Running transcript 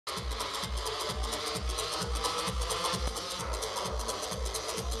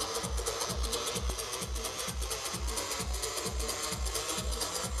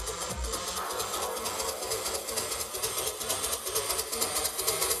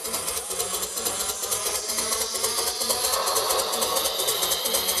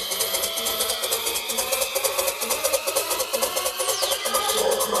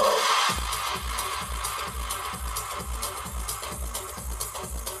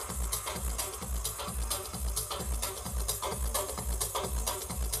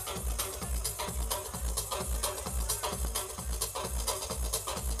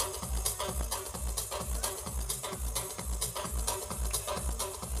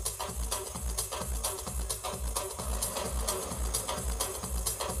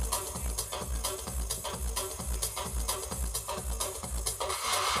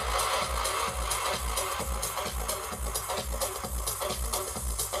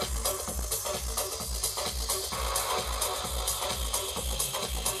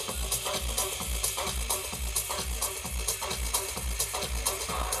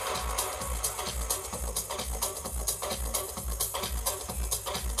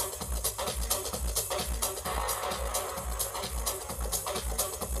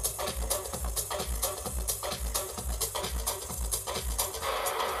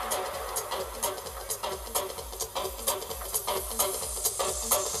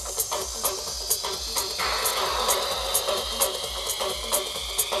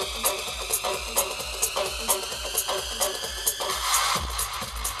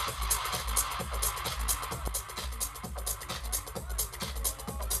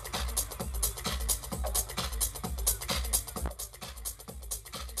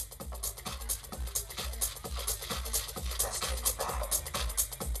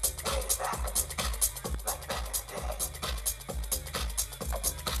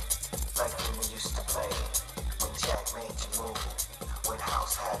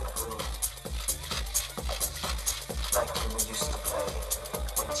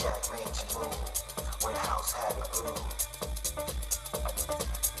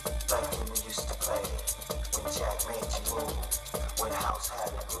house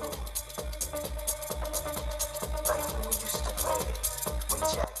had a groove. Like when we used to play it, when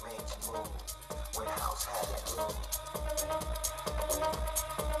Jack made you move, when house had a groove.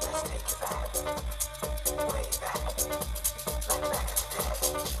 Let's take it back, way back, like back in the day.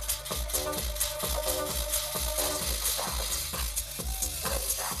 Let's take it back, way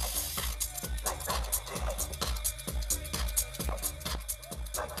back, like back in the day.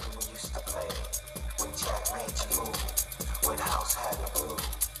 Like when we used to play it, when Jack made you move, when house had a groove.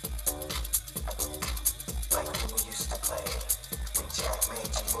 Like when we used to play it, when Jack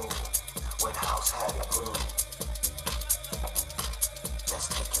made you move, when house had a groove. Let's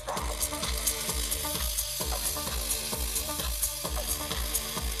take it back.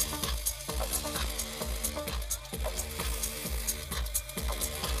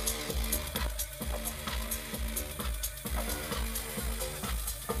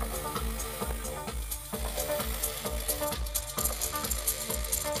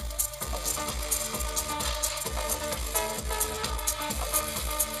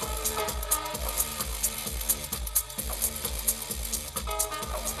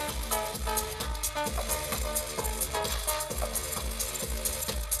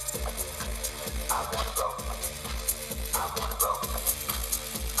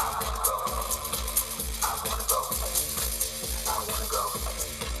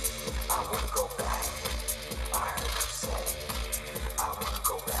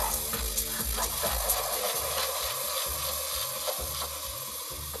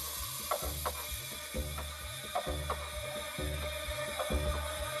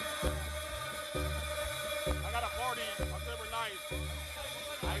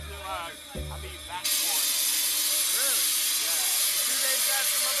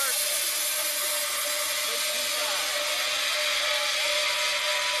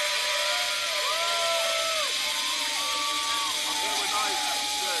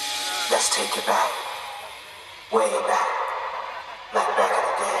 Let's take it back, way back, like back in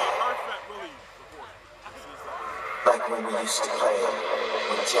the day. Like when we used to play it,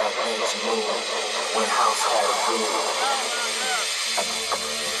 when Jack made you move, when house had a groove.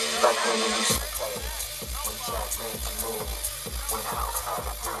 Like when we used to play it, when Jack made you move, when house had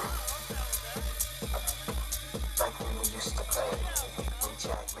a groove. Like when we used to play it, when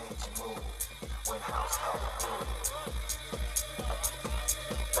Jack made you move, when house had a groove.